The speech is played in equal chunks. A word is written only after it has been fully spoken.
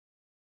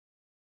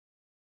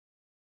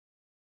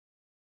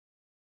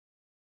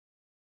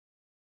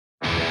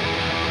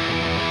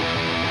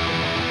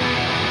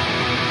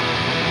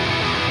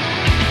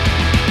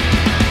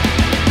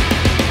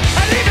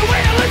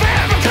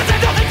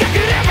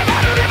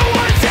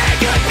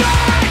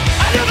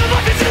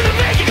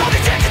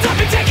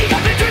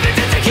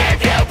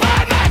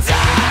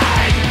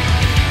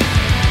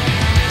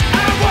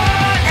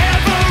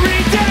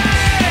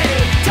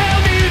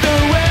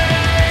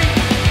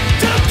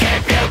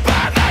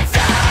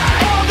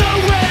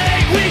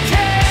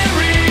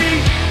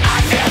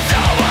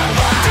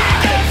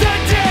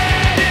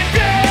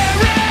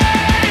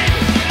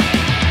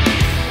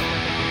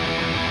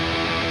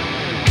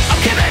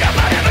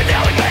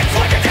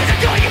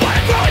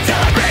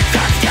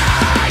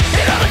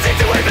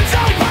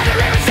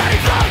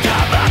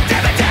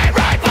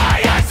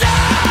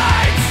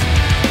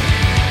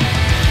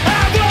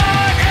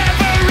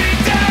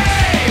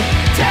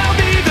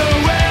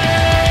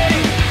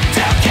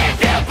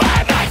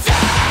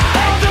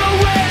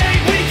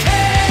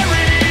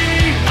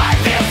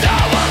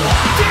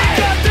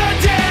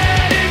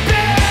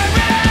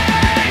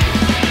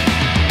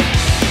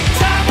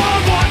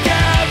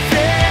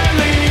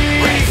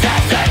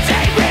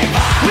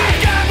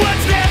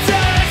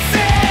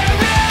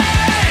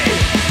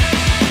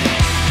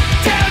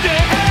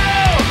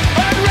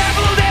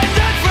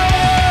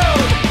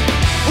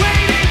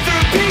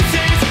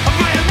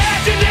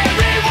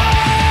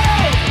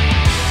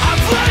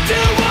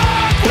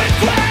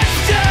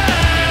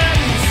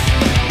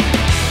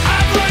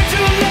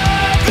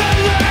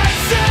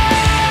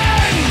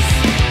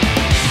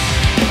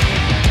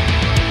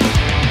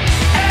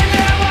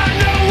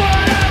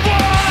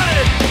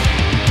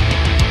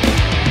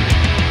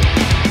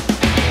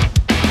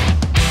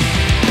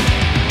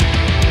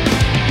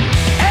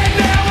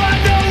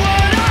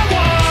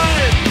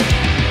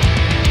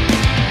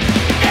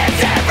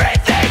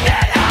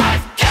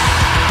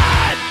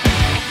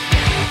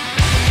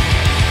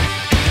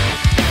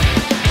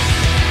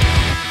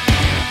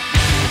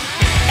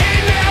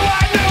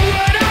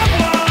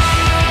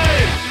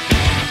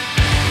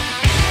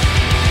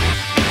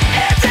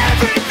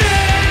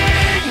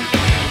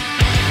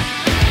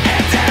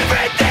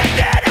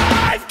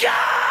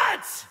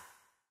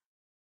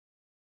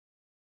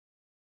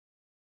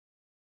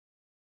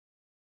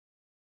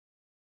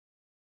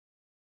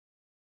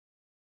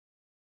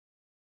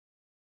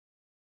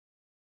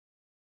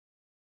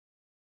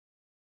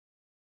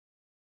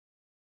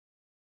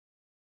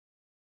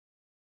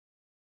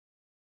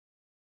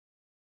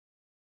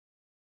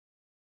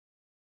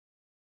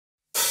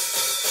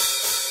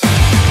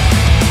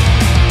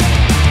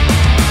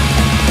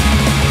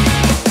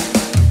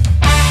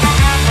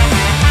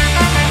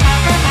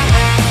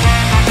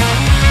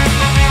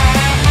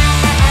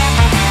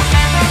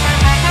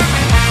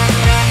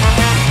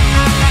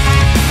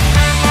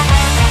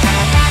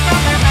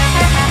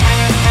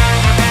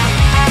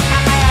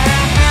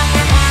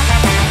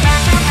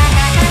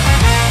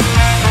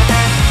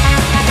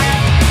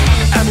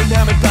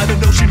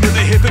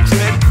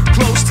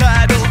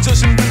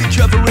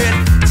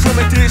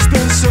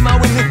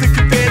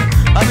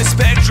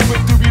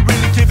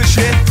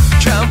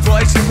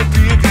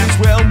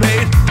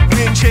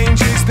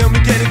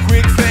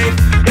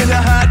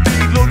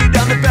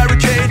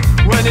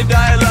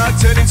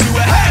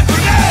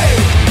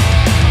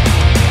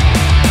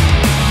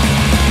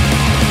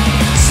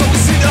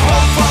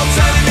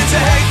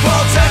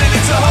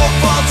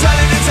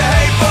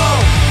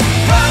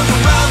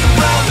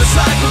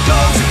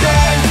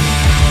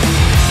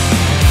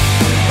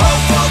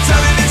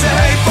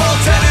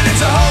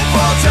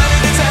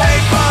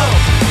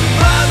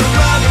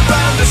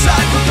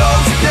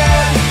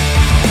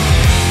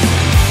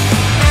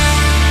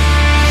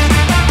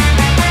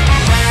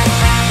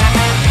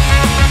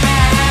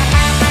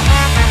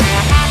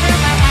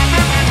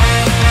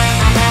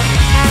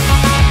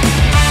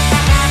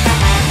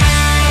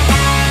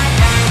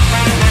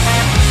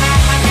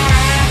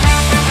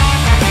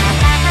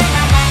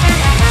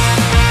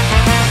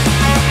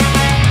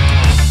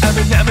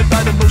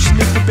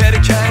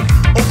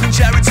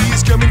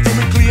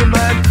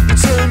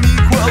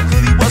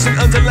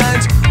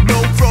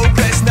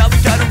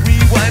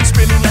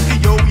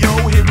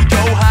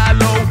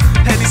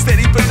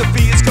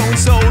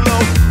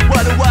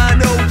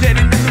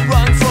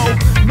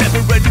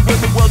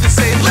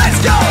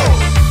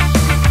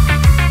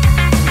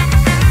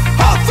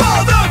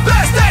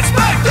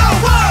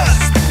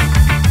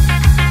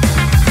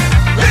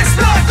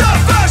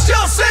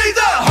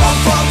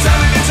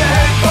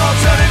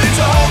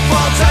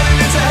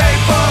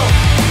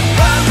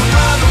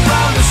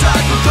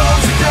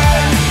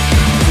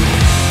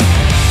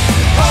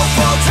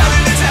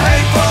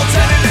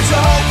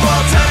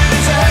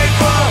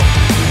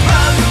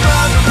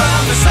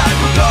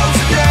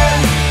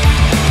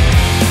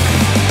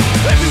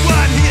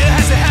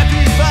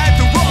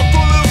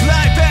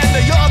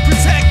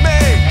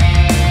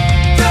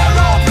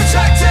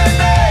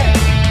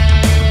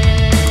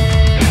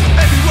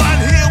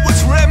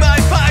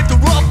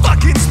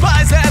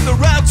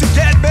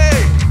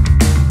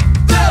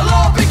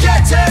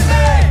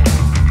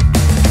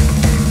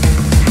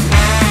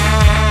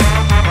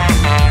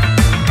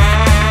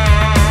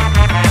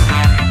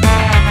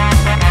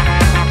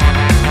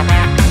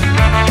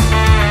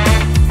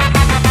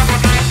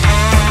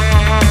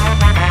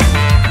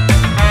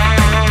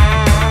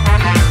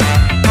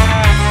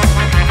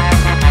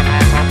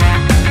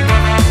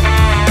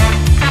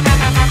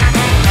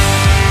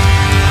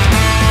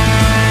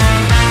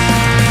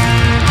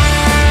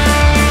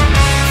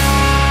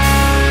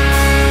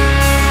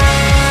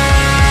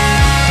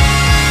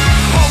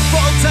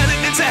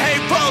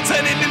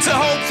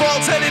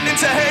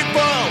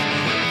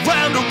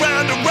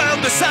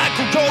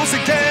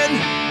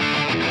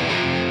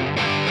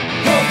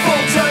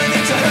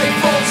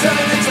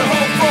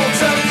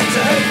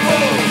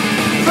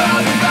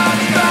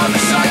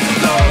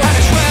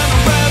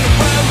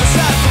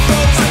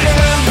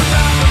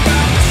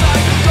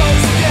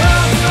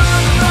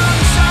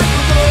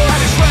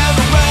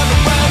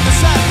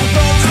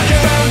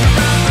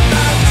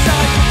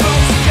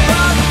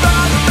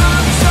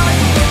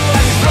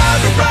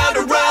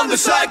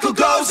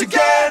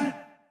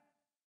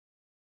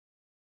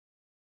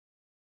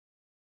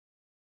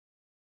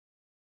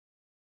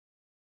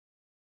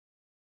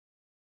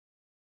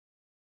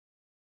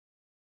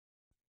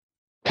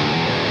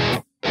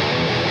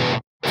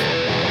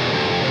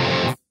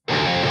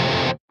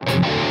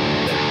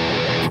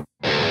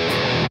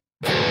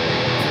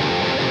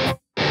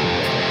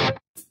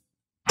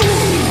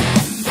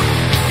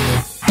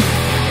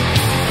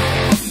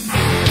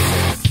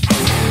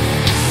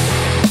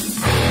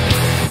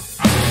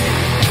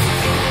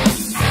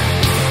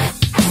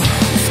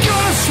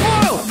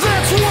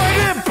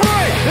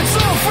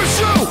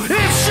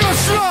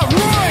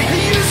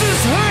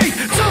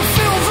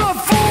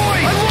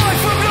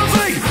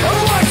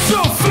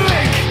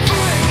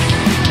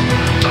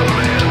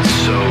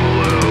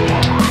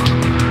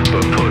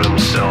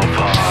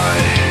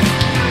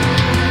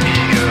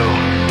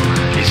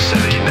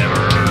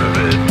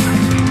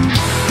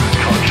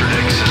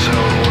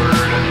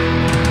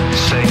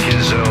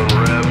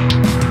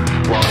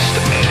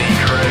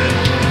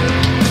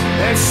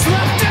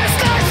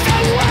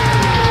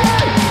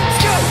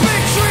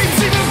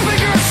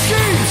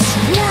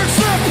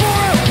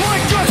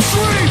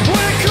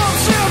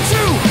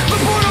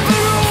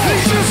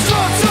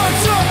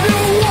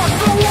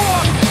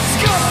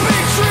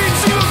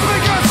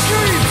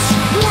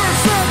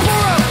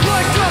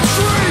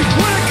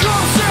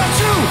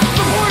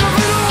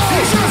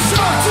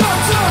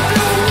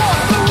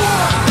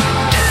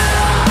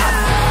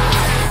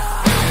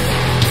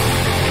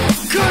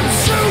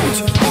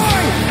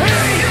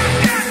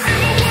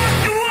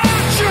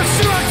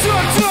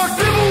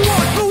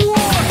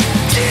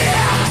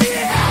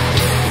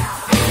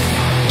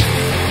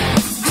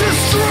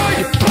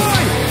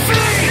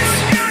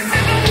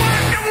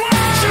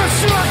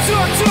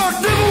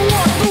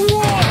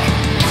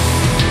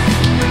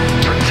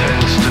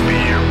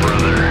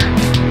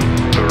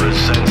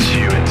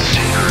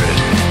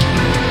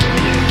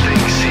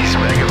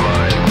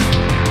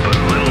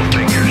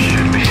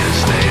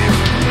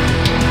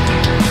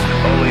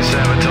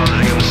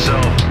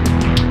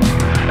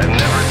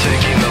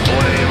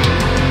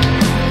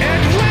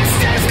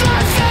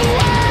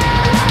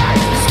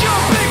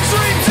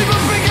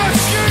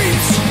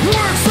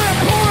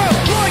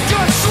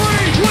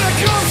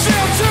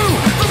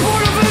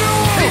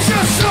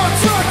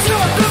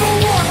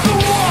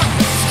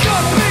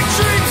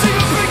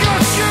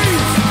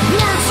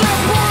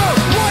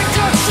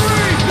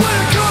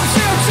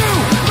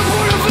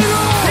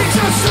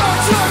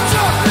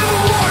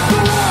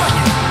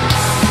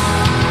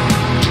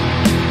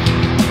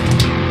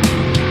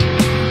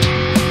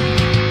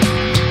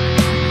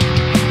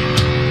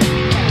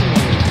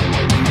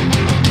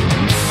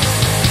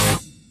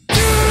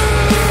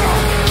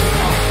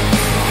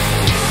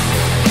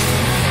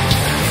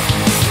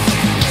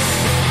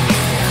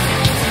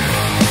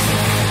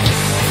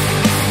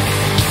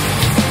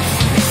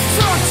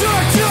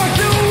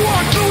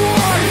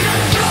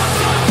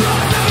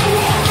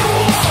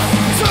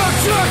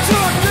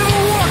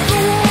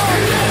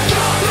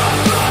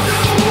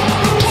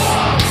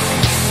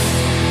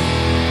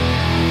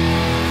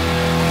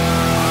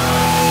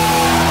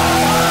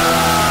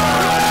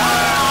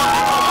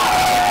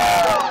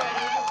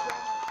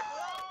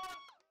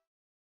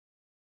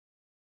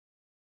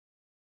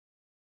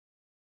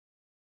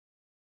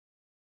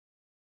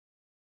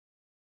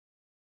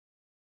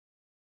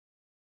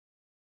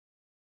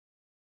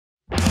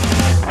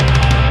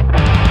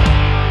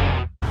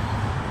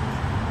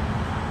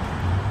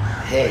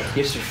Hey,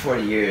 here's for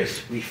 40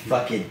 years. We've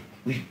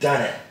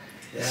done it.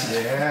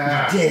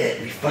 Yeah. We did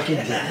it. We fucking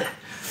did it.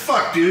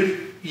 Fuck,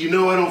 dude. You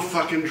know I don't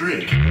fucking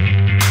drink.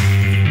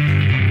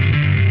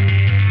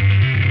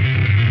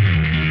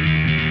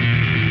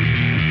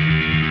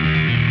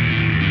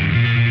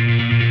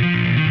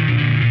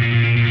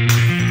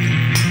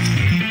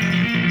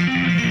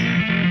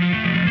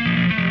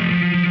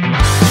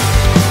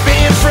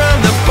 Banned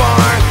from the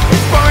bar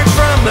and barred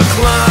from the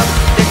club,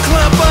 and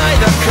clubbed by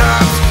the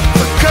cops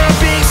for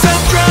copying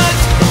some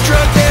drugs, and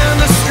drugged down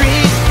the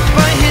street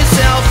by his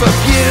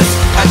self-abuse.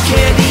 A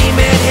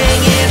Candyman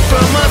hanging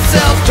from a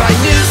self-tried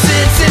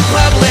nuisance in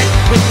public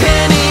with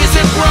pennies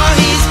and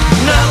brahies,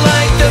 not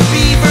like the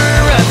beaver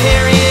of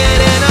Harriet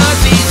and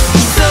Ozzy's.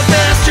 He's a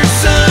bastard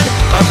son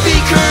of the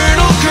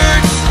Colonel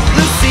Kurtz,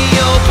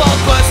 Lucio,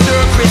 Ballbuster,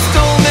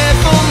 Crystal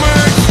Method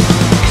Merch.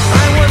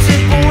 I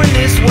wasn't born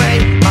this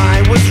way, I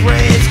was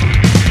raised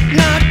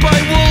not by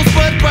wolves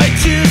but by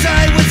Jews.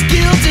 I was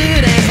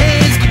gilded and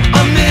hazed,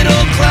 a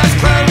middle-class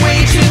clown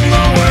waging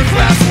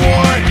lower-class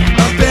war,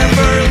 a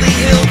Beverly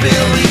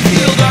Hillbilly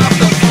peeled off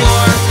the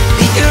floor,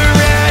 the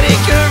erratic,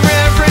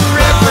 irreverent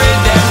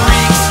reverend that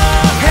wreaks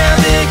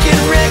havoc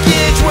and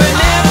wreckage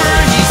whenever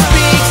he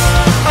speaks.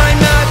 I'm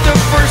not the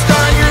first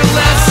on your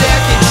last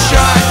second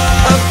shot,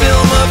 a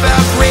film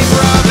about grave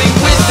robbing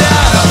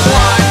without a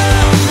plot,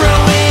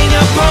 throwing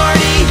a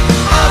party,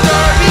 a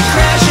Darby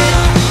crashing.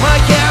 My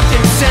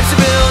captain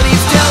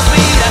sensibilities tells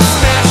me to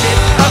smash it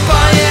up.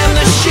 I am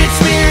the shit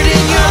smeared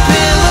in your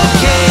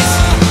pillowcase.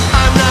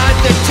 I'm not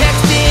the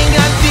texting,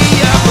 I'm the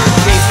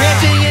uppercase.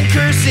 Ranting and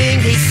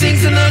cursing, he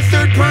sings in the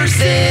third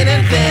person,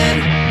 and then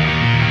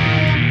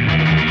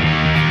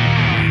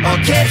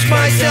I'll catch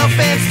myself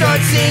and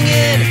start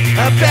singing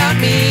about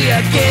me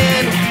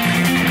again.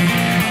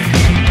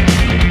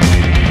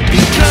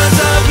 Because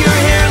of your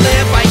hair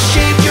lip, I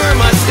shaved your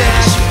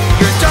mustache.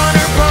 Your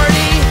Donner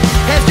Party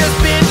has just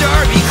been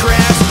Darby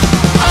crashed.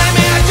 I'm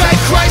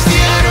Antichrist, the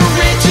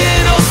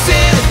unoriginal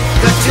sin,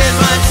 the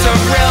 10 months of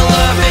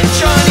relevant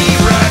Johnny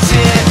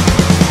Rotten.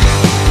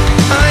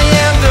 I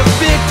am the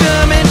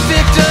victim in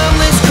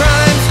victimless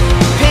crimes,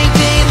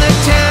 painting the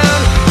town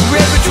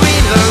red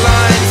between the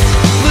lines.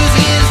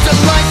 Losing is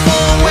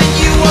delightful when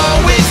you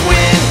always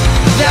win.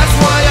 That's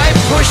why I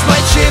push my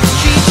chips,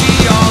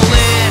 GG all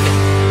in.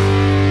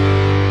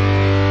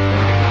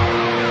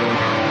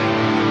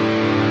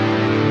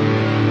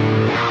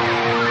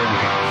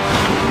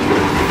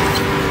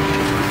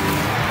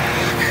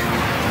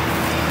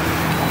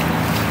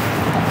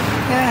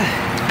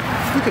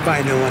 Yeah, we could buy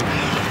a new one.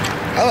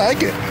 I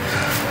like it.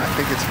 I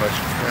think it's much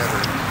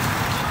better.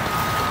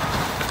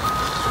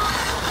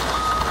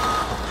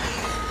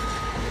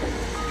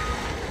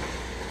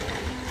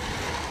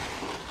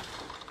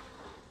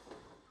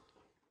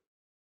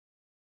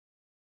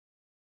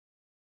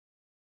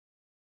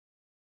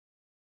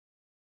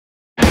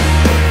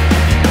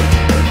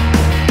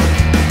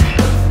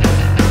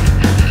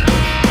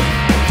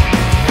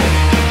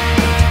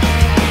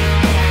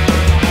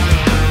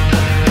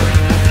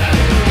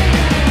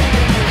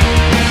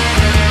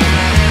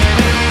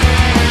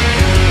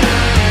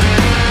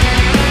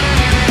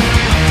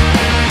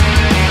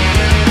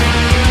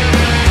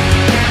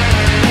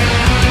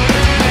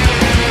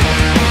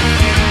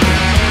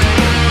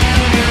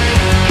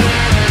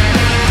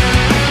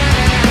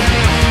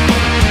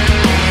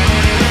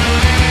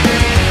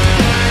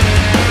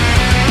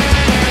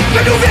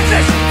 Wenn du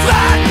wirklich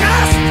Fragen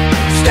hast,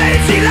 stell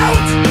sie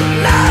laut,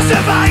 Nase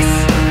weiß.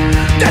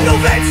 Denn du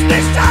willst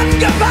nicht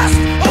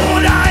angepasst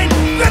oder ein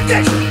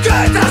wirklich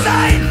Köter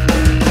sein.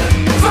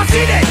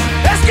 Verzieh dich,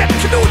 es gibt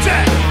Knute,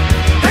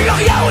 häng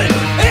doch Jaulen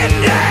in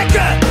der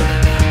Ecke.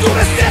 Du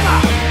bist immer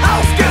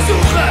auf der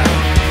Suche,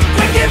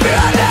 bring die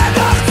Würde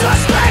noch zur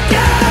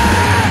Strecke.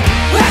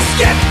 Es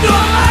gibt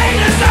nur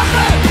eine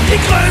Sache, die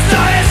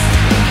größer ist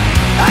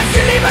als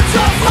die Liebe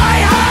zur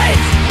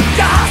Freiheit.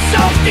 Der Hass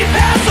auf die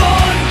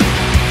Person,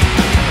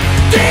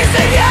 die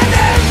sie dir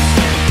nimmt.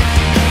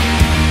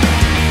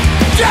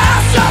 Der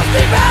Hass auf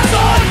die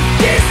Person,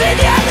 die sie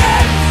dir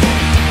nimmt.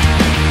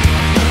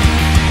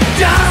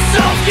 Der Hass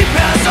auf die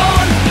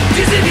Person,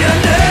 die sie dir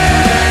nimmt.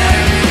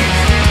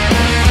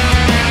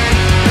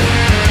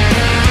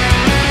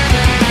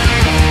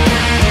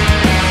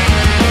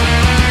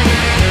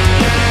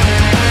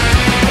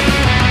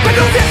 Wenn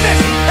du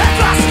wirklich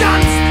etwas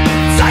kannst,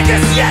 zeig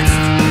es jetzt,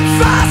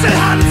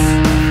 Faselhans.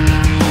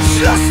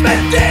 Schluss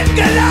mit dem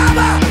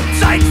Gelaber,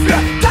 Zeit für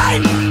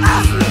deinen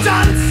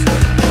Affentanz.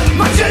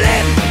 Manche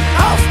leben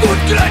auf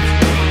gut Glück,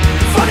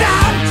 von der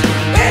Hand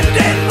in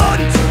den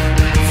Mund.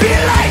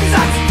 Viel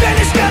Einsatz,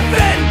 wenig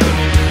Gewinn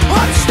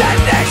und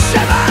ständig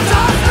schimmert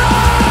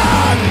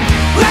Hoffnung.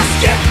 Es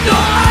gibt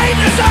nur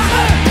eine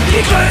Sache,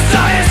 die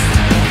größer ist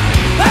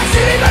als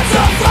die Liebe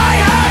zur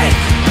Freiheit.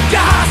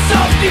 Der Hass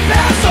auf die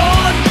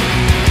Person,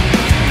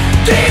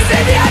 die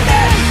sie dir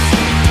nimmt.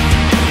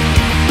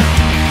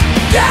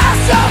 Der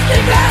Hass auf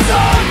die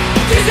Person,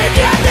 die sie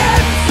dir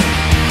nimmt.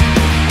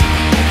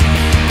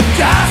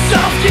 Der Hass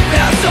auf die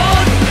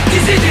Person, die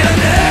sie dir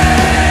nimmt.